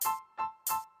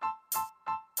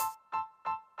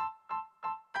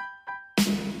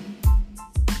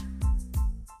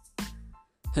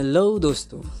Hello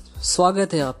दोस्तों,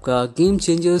 स्वागत है आपका game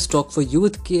changers talk for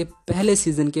youth के पहले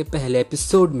सीजन के पहले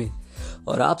एपिसोड में।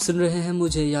 और आप सुन रहे हैं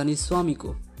मुझे यानी स्वामी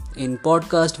को इन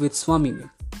पॉडकास्ट विद स्वामी में।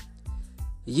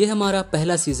 ये हमारा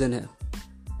पहला सीजन है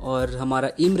और हमारा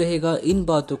एम रहेगा इन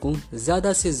बातों को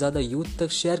ज़्यादा से ज़्यादा यूथ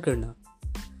तक शेयर करना।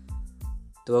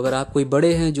 तो अगर आप कोई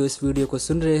बड़े हैं जो इस वीडियो को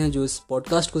सुन रहे हैं, जो इस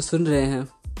पॉडकास्ट को सुन रहे हैं,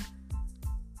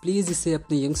 प्लीज़ इसे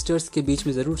अपने यंगस्टर्स के बीच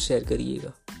में ज़रूर शेयर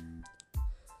करिएगा।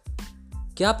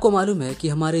 क्या आपको मालूम है कि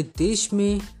हमारे देश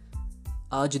में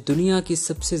आज दुनिया की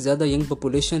सबसे ज़्यादा यंग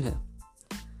पॉपुलेशन है।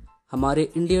 हमारे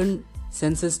इंडियन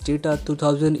सेंसस डेटा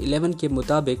 2011 के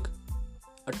मुताबिक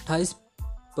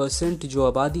 28% जो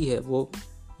आबादी है वो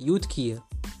यूथ की है,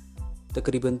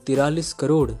 तकरीबन 43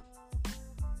 करोड़।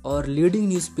 और लीडिंग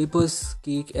न्यूज़पेपर्स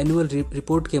की एक एनुअल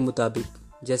रिपोर्ट के मुताबिक,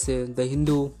 जैसे the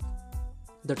Hindu,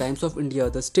 the times of India,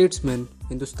 the statesman,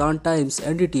 Hindustan times,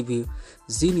 NDTV,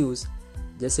 ji news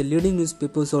जैसे लीडिंग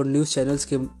न्यूज़पेपर्स और न्यूज़ चैनल्स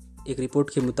के एक रिपोर्ट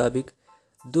के मुताबिक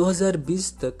 2020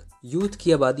 तक यूथ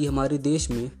की आबादी हमारे देश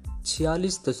में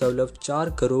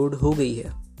 46.4 करोड़ हो गई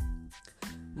है,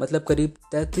 मतलब करीब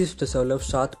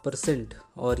 33.7%,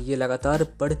 और ये लगातार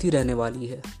बढ़ती रहने वाली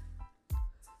है।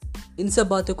 इन सब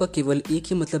बातों का केवल एक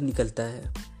ही मतलब निकलता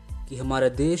है कि हमारा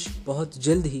देश बहुत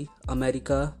जल्द ही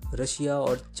अमेरिका, रशिया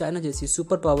और चाइना जैसी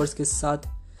सुपर पावर्स के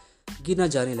साथ गिना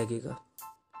जाने लगेगा,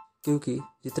 क्योंकि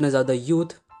जितना ज़्यादा यूथ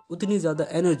उतनी ज़्यादा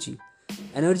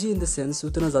एनर्जी इन द सेंस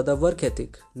उतना ज़्यादा work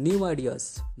ethic, new ideas,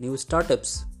 new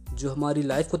startups जो हमारी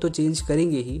लाइफ को तो चेंज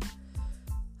करेंगे ही,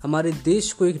 हमारे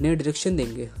देश को एक नई डायरेक्शन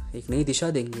देंगे, एक नई दिशा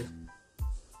देंगे।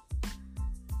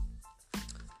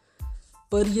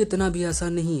 पर ये इतना भी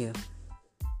आसान नहीं है।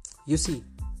 यू सी,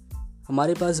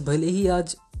 हमारे पास भले ही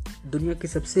आज दुनिया की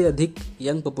सबसे अधिक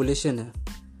यंग पॉपुलेशन है,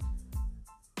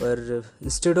 पर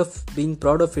instead of being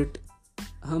proud of it,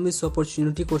 हम इस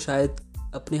अपॉर्चुनिटी को शायद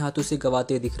अपने हाथों से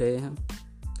गंवाते दिख रहे हैं।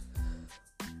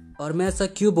 और मैं ऐसा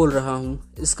क्यों बोल रहा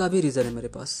हूँ, इसका भी रीज़न है मेरे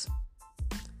पास।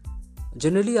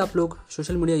 जनरली आप लोग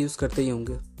सोशल मीडिया यूज़ करते ही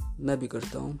होंगे, मैं भी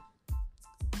करता हूँ।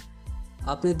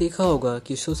 आपने देखा होगा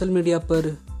कि सोशल मीडिया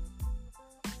पर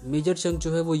मेजर चंक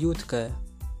जो है वो यूथ का है।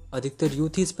 अधिकतर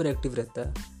यूथ ही इस पर एक्टिव रहता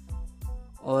है,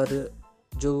 और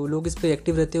जो लोग इस पर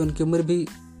एक्टिव रहते हैं उनकी उम्र भी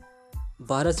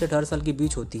 12 से 18 साल के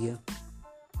बीच होती है।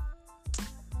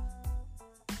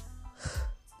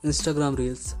 इंस्टाग्राम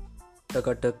रील्स,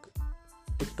 टकाटक,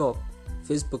 टिकटॉक,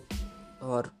 फेसबुक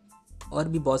और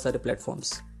भी बहुत सारे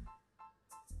प्लेटफॉर्म्स।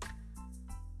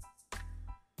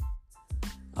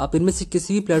 आप इनमें से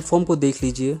किसी भी प्लेटफॉर्म को देख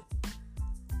लीजिए,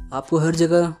 आपको हर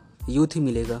जगह यूथ ही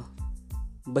मिलेगा,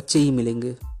 बच्चे ही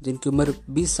मिलेंगे जिनकी उम्र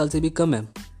 20 साल से भी कम है।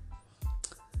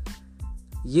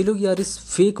 ये लोग यार इस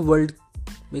फेक वर्ल्ड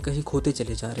में कहीं खोते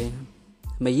चले जा रहे हैं।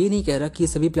 मैं ये नहीं कह रहा कि ये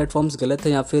सभी प्लेटफॉर्म्स गलत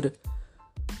हैं या फिर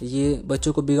ये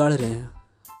बच्चों को बिगाड़ रहे हैं,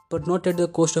 but not at the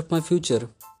cost of my future.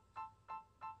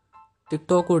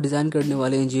 TikTok को डिज़ाइन करने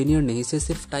वाले इंजीनियर ने इसे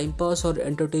सिर्फ टाइम पास और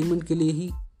एंटरटेनमेंट के लिए ही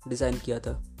डिज़ाइन किया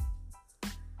था,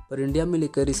 पर इंडिया में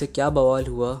लेकर इसे क्या बवाल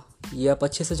हुआ ये आप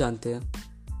अच्छे से जानते हैं।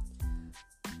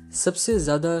 सबसे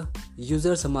ज़्यादा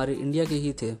यूज़र्स हमारे इंडिया के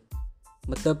ही थे,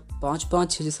 मतलब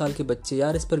 5-6 साल के बच्चे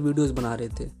यार इस पर वीडियोस बना रहे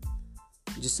थे।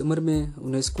 जिस उम्र में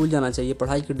उन्हें स्कूल जाना चाहिए,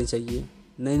 पढ़ाई करनी चाहिए,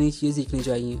 नई नई चीज़ सीखनी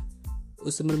चाहिए,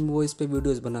 उस उम्र में वो इस पे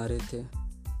वीडियोस बना रहे थे।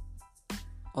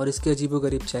 और इसके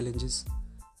अजीबोगरीब चैलेंजेस,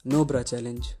 नो ब्रा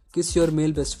चैलेंज, किस your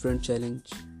male best friend challenge,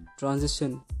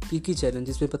 transition की चैलेंज,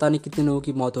 जिसमें पता नहीं कितने लोगों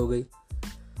की मौत हो गई,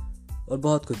 और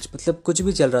बहुत कुछ, मतलब कुछ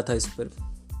भी चल रहा था इस पर।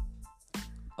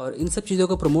 और इन सब चीज़ों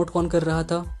को प्रमोट कौन कर रहा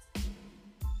था?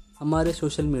 हमारे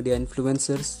सोशल मीडिया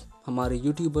इन्फ्लुएंसर्स, हमारे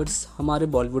यूट्यूबर्स, हमारे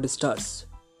बॉलीवुड स्टार्स।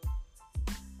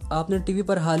 आपने टीवी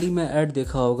पर हाल ही में ऐड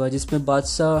देखा होगा जिसमें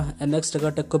बादशाह MX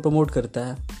टकाटक को प्रमोट करता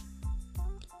है।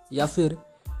 या फिर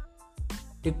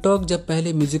टिकटॉक जब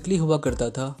पहले म्यूजिकली हुआ करता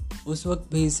था, उस वक्त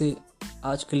भी इसे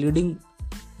आज के लीडिंग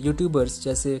यूट्यूबर्स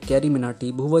जैसे कैरी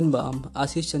मिनाटी, भुवन बाम,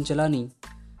 आशीष चंचलानी,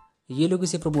 ये लोग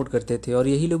इसे प्रमोट करते थे, और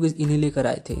यही लोग इन्हें लेकर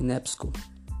आए थे इन ऐप्स को।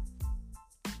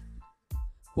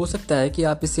 हो सकता है कि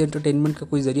आप इसे एंटरटेनमेंट का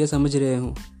कोई ज़रिया समझ रहे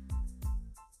हो,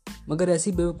 मगर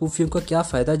ऐसी बेवकूफ़ियों का क्या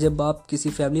फ़ायदा जब आप किसी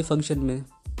फैमिली फंक्शन में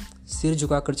सिर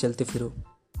झुकाकर चलते फिरो,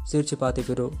 सिर छिपाते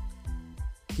फिरो,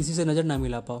 किसी से नज़र ना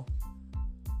मिला पाओ।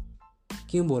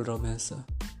 क्यों बोल रहा हूँ मैं ऐसा?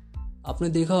 आपने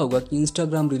देखा होगा कि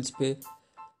इंस्टाग्राम रील्स पे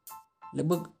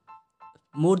लगभग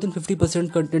मोर देन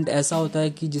 50% कंटेंट ऐसा होता है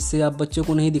कि जिससे आप बच्चों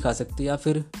को नहीं दिखा सकते, या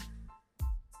फिर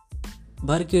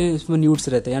भर के उसमें न्यूड्स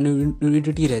रहते हैं, यानी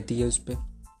न्यूडिटी रहती है उस पर,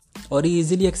 और ये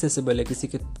इजीली एक्सेसिबल है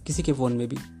किसी के फ़ोन में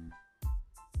भी।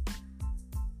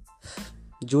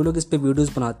 जो लोग इस पे वीडियोस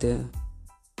बनाते हैं,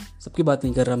 सबकी बात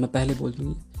नहीं कर रहा मैं, पहले बोल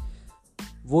दूँगी,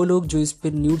 वो लोग जो इस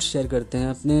पे न्यूड शेयर करते हैं,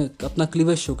 अपना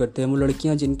क्लीवर शो करते हैं, वो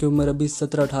लड़कियां जिनकी उम्र अभी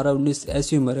 17, 18, 19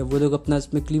 ऐसी उम्र है, वो लोग अपना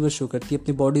इसमें क्लीवर शो करती है,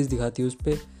 अपनी बॉडीज़ दिखाती है, उस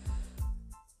पर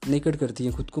नेकेड करती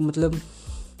हैं खुद को। मतलब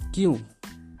क्यों,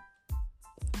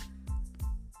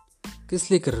 किस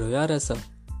लिए कर रहे हो यार ऐसा?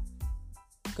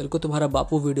 कल को तुम्हारा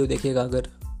बापू वीडियो देखेगा अगर,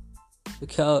 तो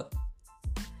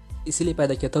क्या इसीलिए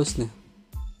पैदा किया था उसने?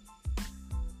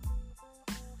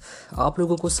 आप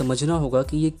लोगों को समझना होगा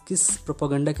कि ये किस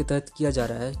प्रोपेगेंडा के तहत किया जा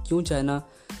रहा है, क्यों चाइना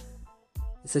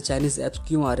इसे चाइनीज़ ऐप्स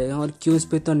क्यों आ रहे हैं, और क्यों इस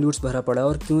पर इतना न्यूज़ भरा पड़ा है,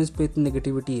 और क्यों इस पर इतनी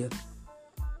नेगेटिविटी है।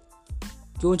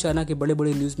 क्यों चाइना के बड़े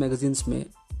बड़े न्यूज़ मैगजीन्स में,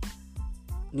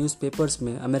 न्यूज़पेपर्स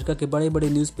में, अमेरिका के बड़े बड़े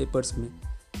न्यूज़पेपर्स में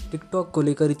टिकटॉक को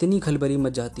लेकर इतनी खलबली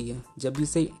मच जाती है, जब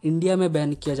इसे इंडिया में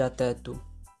बैन किया जाता है। तो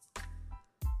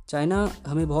चाइना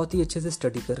हमें बहुत ही अच्छे से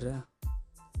स्टडी कर रहा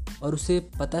है और उसे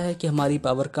पता है कि हमारी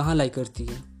पावर कहाँ लाई करती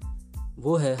है,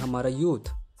 वो है हमारा यूथ।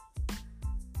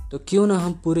 तो क्यों ना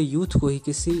हम पूरे यूथ को ही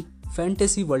किसी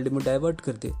फैंटेसी वर्ल्ड में डाइवर्ट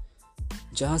कर दे,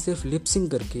 जहाँ सिर्फ लिपसिंग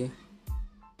करके,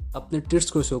 अपने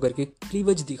टिट्स को शो करके,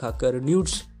 क्लीवेज दिखाकर,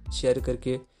 न्यूड्स शेयर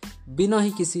करके,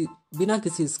 बिना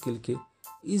किसी स्किल के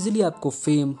इजीली आपको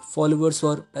फेम, फॉलोअर्स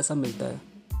और पैसा मिलता है।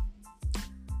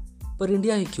 पर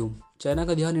इंडिया ही क्यों, चाइना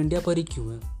का ध्यान इंडिया पर ही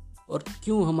क्यों है? और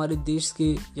क्यों हमारे देश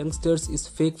के यंगस्टर्स इस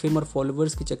फेक फेम और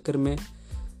फॉलोअर्स के चक्कर में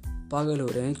पागल हो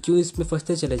रहे हैं? क्यों इसमें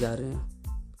फंसते चले जा रहे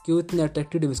हैं? क्यों इतने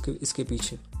अट्रैक्टेड है इसके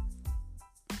पीछे?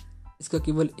 इसका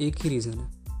केवल एक ही रीज़न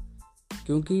है,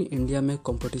 क्योंकि इंडिया में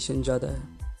कंपटीशन ज़्यादा है।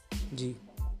 जी,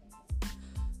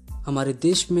 हमारे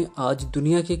देश में आज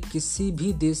दुनिया के किसी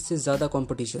भी देश से ज़्यादा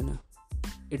कंपटीशन है।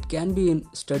 It can be in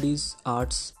studies,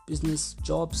 arts, business,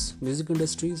 jobs, music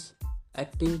industries,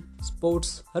 acting,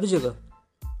 sports, हर जगह।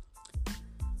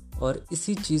 और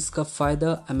इसी चीज़ का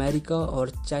फ़ायदा अमेरिका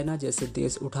और चाइना जैसे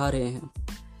देश उठा रहे हैं।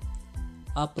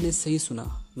 आपने सही सुना,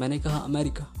 मैंने कहा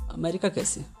अमेरिका। अमेरिका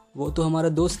कैसे? वो तो हमारा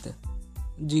दोस्त है।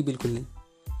 जी बिल्कुल नहीं।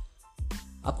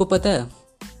 आपको पता है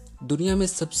दुनिया में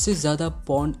सबसे ज़्यादा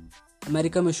पॉर्न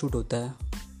अमेरिका में शूट होता है,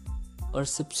 और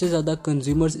सबसे ज़्यादा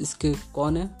कंज्यूमर्स इसके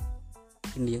कौन है?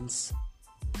 इंडियंस।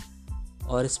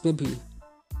 और इसमें भी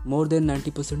मोर देन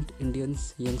 90%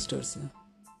 इंडियंस यंगस्टर्स हैं,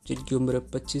 जिनकी उम्र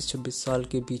 25-26 साल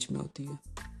के बीच में होती है।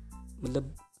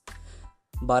 मतलब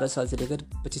 12 साल से लेकर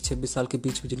 25-26 साल के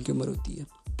बीच में जिनकी उम्र होती है।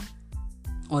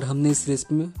 और हमने इस रेस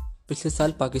में पिछले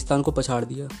साल पाकिस्तान को पछाड़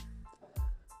दिया,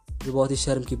 जो बहुत ही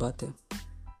शर्म की बात है।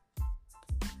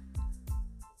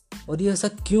 और ये ऐसा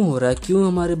क्यों हो रहा है? क्यों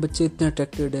हमारे बच्चे इतने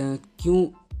अट्रैक्टेड हैं? क्यों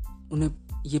उन्हें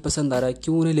ये पसंद आ रहा है?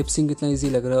 क्यों उन्हें लिपसिंग इतना इजी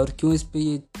लग रहा है? और क्यों इस पे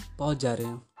ये पहुंच जा रहे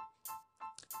हैं?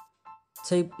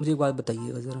 सही, मुझे एक बात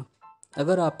बताइएगा ज़रा।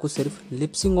 अगर आपको सिर्फ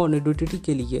लिपसिंग और न्यूडिटी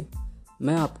के लिए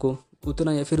मैं आपको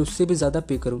उतना या फिर उससे भी ज़्यादा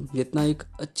पे करूं, जितना एक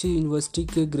अच्छी यूनिवर्सिटी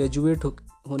के ग्रेजुएट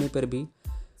होने पर भी,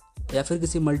 या फिर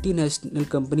किसी मल्टीनेशनल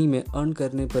कंपनी में अर्न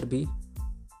करने पर भी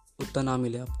उतना ना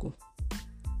मिले आपको,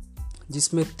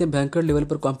 जिसमें इतने भयंकर लेवल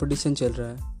पर कंपटीशन चल रहा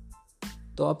है,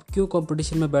 तो आप क्यों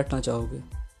कंपटीशन में बैठना चाहोगे?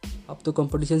 आप तो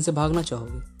कंपटीशन से भागना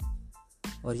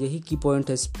चाहोगे। और यही की पॉइंट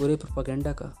है इस पूरे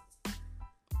प्रोपेगेंडा का।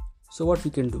 So what we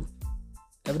can do?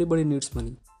 Everybody needs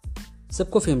money.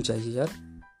 सबको फेम चाहिए यार,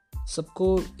 सबको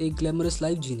एक ग्लैमरस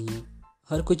लाइफ जीनी है।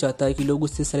 हर कोई चाहता है कि लोग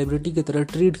उससे सेलिब्रिटी की तरह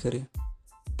ट्रीट करें।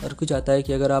 हर कोई चाहता है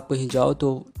कि अगर आप कहीं जाओ तो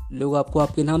लोग आपको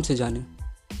आपके नाम से जाने।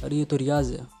 अरे ये तो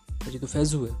रियाज़ है, ये तो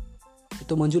फैज़ू है, ये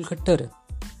तो मंजुल खट्टर है।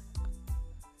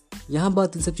 यहाँ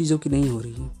बात इन सब चीज़ों की नहीं हो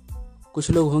रही है।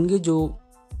 कुछ लोग होंगे जो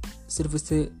सिर्फ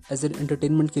इसे एज एन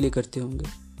एंटरटेनमेंट के लिए करते होंगे,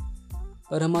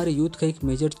 पर हमारे यूथ का एक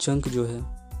मेजर चंक जो है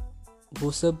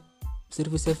वो सब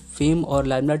सिर्फ इसे फेम और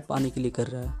लाइमलाइट पाने के लिए कर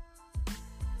रहा है।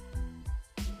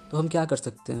 तो हम क्या कर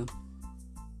सकते हैं?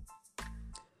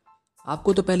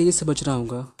 आपको तो पहले ये समझना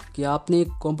होगा कि आपने एक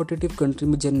कॉम्पिटिटिव कंट्री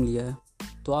में जन्म लिया है,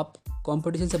 तो आप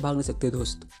कंपटीशन से भाग नहीं सकते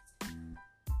दोस्त।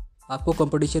 आपको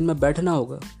कंपटीशन में बैठना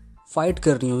होगा, फाइट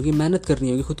करनी होगी, मेहनत करनी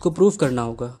होगी, खुद को प्रूव करना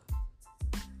होगा,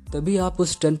 तभी आप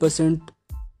उस 10%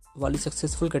 वाली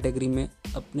सक्सेसफुल कैटेगरी में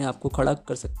अपने आप को खड़ा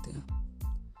कर सकते हैं।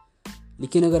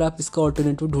 लेकिन अगर आप इसका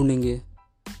ऑल्टरनेटिव ढूंढेंगे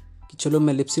कि चलो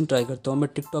मैं लिपसिंग ट्राई करता हूँ, मैं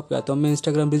टिकटॉक पे आता हूँ, मैं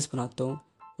इंस्टाग्राम रील्स बनाता हूँ,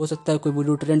 हो सकता है कोई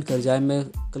वीडियो ट्रेंड कर जाए,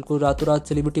 मैं कल को रातों रात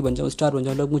सेलिब्रिटी बन जाऊँ, स्टार बन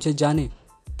जाऊँ, लोग मुझे जाने,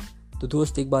 तो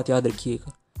दोस्त एक बात याद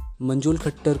रखिएगा, मंजुल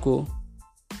खट्टर को,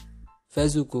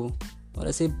 फैज़ू को और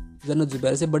ऐसे जन्नत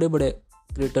ज़ुबैर ऐसे बड़े बड़े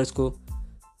क्रिएटर्स को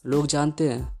लोग जानते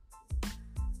हैं,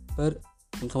 पर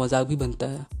उनका मजाक भी बनता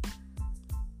है।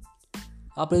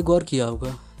 आपने गौर किया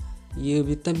होगा, ये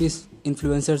जितने भी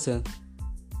इन्फ्लुएंसर्स हैं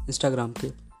इंस्टाग्राम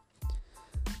के,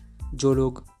 जो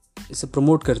लोग इसे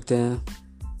प्रमोट करते हैं,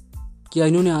 क्या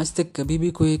इन्होंने आज तक कभी भी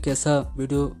कोई एक ऐसा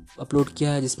वीडियो अपलोड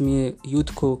किया है जिसमें ये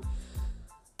यूथ को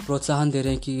प्रोत्साहन दे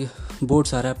रहे हैं कि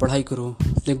बोर्ड्स आ रहा है, पढ़ाई करो,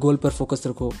 अपने गोल पर फोकस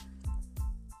रखो,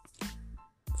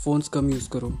 फ़ोन्स कम यूज़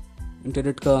करो,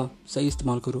 इंटरनेट का सही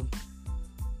इस्तेमाल करो।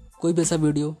 कोई भी ऐसा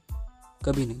वीडियो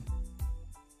कभी नहीं,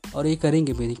 और ये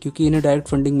करेंगे भी नहीं, क्योंकि इन्हें डायरेक्ट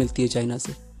फंडिंग मिलती है चाइना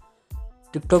से।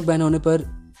 टिकटॉक बैन होने पर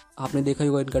आपने देखा ही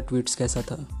होगा इनका ट्वीट्स कैसा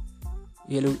था।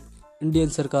 ये लोग इंडियन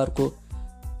सरकार को,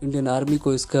 इंडियन आर्मी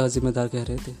को इसका जिम्मेदार कह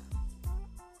रहे थे।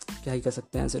 क्या ही कह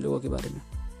सकते हैं ऐसे लोगों के बारे में।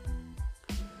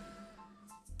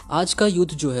 आज का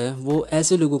यूथ जो है वो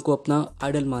ऐसे लोगों को अपना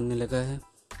आइडल मानने लगा है।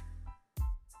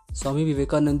 स्वामी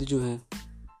विवेकानंद जो हैं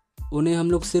उन्हें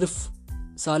हम लोग सिर्फ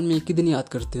साल में एक ही दिन याद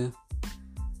करते हैं,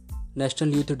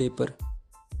 नेशनल यूथ डे पर।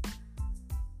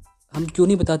 हम क्यों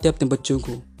नहीं बताते अपने बच्चों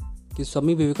को कि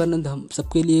स्वामी विवेकानंद हम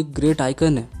सबके लिए एक ग्रेट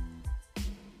आइकन है।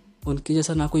 उनके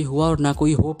जैसा ना कोई हुआ और ना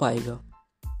कोई हो पाएगा।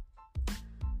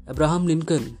 अब्राहम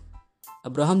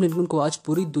लिंकन को आज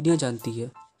पूरी दुनिया जानती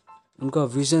है। उनका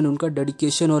विजन, उनका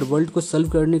डेडिकेशन और वर्ल्ड को सर्व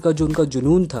करने का जो उनका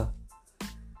जुनून था,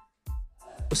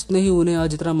 उसने ही उन्हें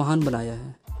आज इतना महान बनाया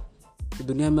है कि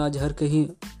दुनिया में आज हर कहीं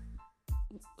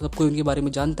सब कोई उनके बारे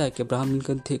में जानता है कि अब्राहम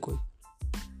लिंकन थे कोई।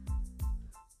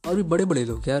 और भी बड़े बड़े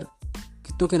लोग, यार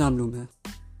कितनों के नाम लूँ मैं।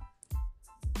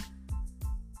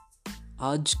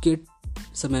 आज के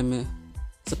समय में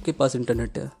सबके पास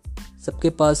इंटरनेट है, सबके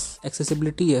पास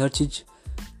एक्सेसिबिलिटी है हर चीज़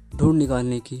ढूंढ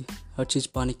निकालने की, हर चीज़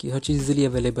पाने की, हर चीज़ इजीली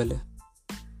अवेलेबल है।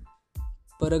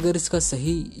 पर अगर इसका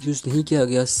सही यूज़ नहीं किया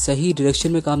गया, सही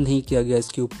डायरेक्शन में काम नहीं किया गया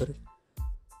इसके ऊपर,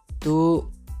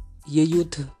 तो ये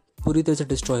यूथ पूरी तरह से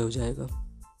डिस्ट्रॉय हो जाएगा।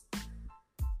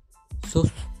 सो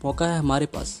मौका है हमारे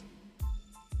पास,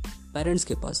 पेरेंट्स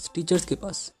के पास, टीचर्स के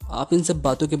पास। आप इन सब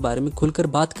बातों के बारे में खुलकर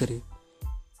बात करें।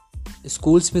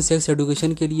 स्कूल्स में सेक्स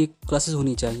एजुकेशन के लिए क्लासेस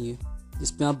होनी चाहिए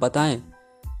जिसमें आप बताएं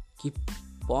कि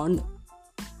पॉर्न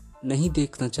नहीं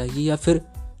देखना चाहिए, या फिर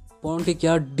पॉर्न के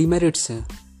क्या डिमेरिट्स हैं,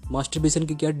 मास्टरबेशन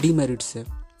के क्या डिमेरिट्स हैं।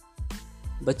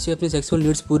 बच्चे अपनी सेक्सुअल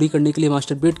नीड्स पूरी करने के लिए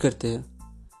मास्टरबेट करते हैं,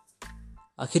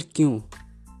 आखिर क्यों?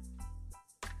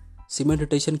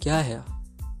 सीमेंटेशन क्या है?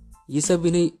 ये सब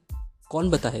इन्हें कौन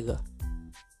बताएगा?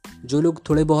 जो लोग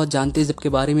थोड़े बहुत जानते हैं सबके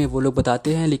बारे में वो लोग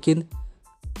बताते हैं, लेकिन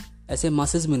ऐसे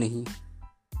मासेस में नहीं।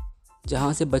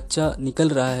 जहाँ से बच्चा निकल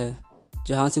रहा है,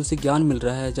 जहाँ से उसे ज्ञान मिल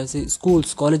रहा है, जैसे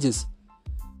स्कूल्स, कॉलेजेस,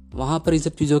 वहाँ पर इन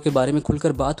सब चीज़ों के बारे में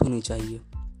खुलकर बात होनी चाहिए।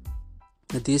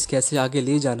 देश कैसे आगे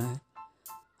ले जाना है,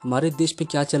 हमारे देश में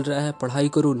क्या चल रहा है, पढ़ाई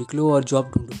करो, निकलो और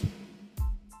जॉब ढूंढो।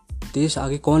 देश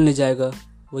आगे कौन ले जाएगा?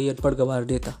 वही अनपढ़ गंवार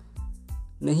नेता।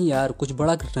 नहीं यार, कुछ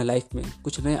बड़ा करना है लाइफ में,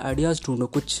 कुछ नए आइडियाज़ ढूंढो,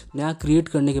 कुछ नया क्रिएट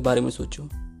करने के बारे में सोचो।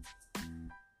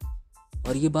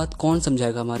 और ये बात कौन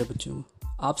समझाएगा हमारे बच्चों को?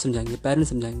 आप समझाएंगे, पेरेंट्स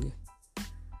समझाएंगे।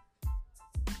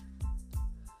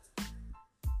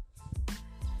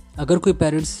 अगर कोई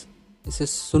पेरेंट्स इसे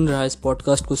सुन रहा है, इस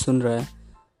पॉडकास्ट को सुन रहा है,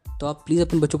 तो आप प्लीज़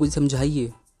अपने बच्चों को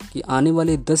समझाइए कि आने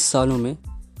वाले 10 सालों में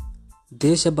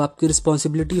देश अब आपकी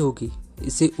रिस्पॉन्सिबिलिटी होगी।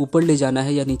 इसे ऊपर ले जाना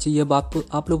है या नीचे, ये अब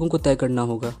आप लोगों को तय करना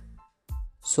होगा।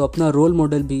 सो अपना रोल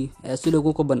मॉडल भी ऐसे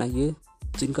लोगों को बनाइए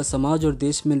जिनका समाज और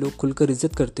देश में लोग खुलकर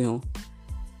इज्जत करते हों।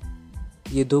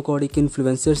 ये 2 कौड़ी के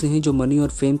इन्फ्लुएंसर्स नहीं जो मनी और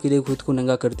फेम के लिए खुद को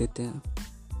नंगा कर देते हैं।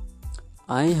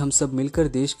 आए हम सब मिलकर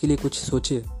देश के लिए कुछ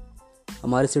सोचें,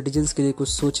 हमारे सिटीजन्स के लिए कुछ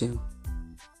सोचें,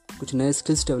 कुछ नए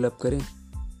स्किल्स डेवलप करें।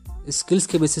 स्किल्स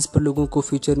के बेसिस पर लोगों को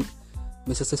फ्यूचर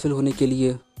में सक्सेसफुल होने के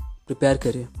लिए प्रिपेयर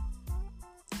करें,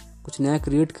 कुछ नया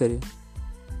क्रिएट करें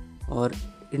और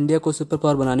इंडिया को सुपर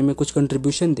पावर बनाने में कुछ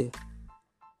कंट्रीब्यूशन दे।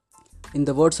 In the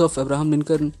words of Abraham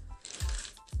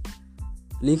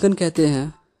Lincoln कहते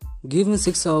हैं, give me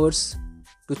 6 hours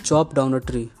to chop down a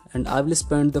tree and I will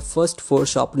spend the first 4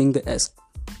 sharpening the एस्क।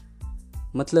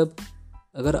 मतलब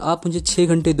अगर आप मुझे 6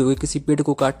 घंटे दोगे किसी पेड़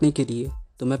को काटने के लिए,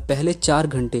 तो मैं पहले 4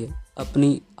 घंटे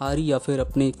अपनी आरी या फिर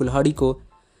अपनी कुल्हाड़ी को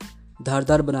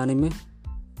धारदार बनाने में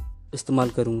इस्तेमाल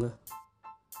करूँगा।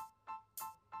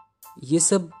 ये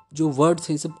सब जो वर्ड्स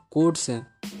हैं, ये सब कोड्स हैं,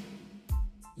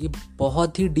 ये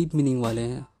बहुत ही डीप मीनिंग वाले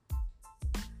हैं,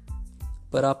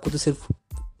 पर आपको तो सिर्फ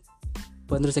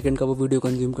 15 सेकंड का वो वीडियो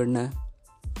कंज्यूम करना है।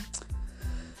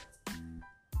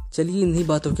 चलिए इन्हीं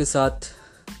बातों के साथ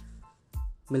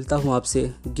मिलता हूँ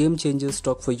आपसे game changers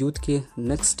talk for youth के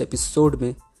नेक्स्ट एपिसोड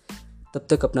में। तब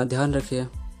तक अपना ध्यान रखें,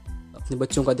 अपने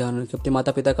बच्चों का ध्यान रखें, अपने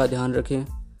माता पिता का ध्यान रखें,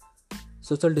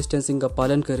 सोशल डिस्टेंसिंग का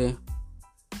पालन करें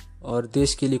और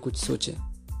देश के लिए कुछ सोचें।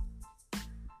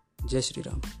 जय श्री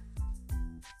राम।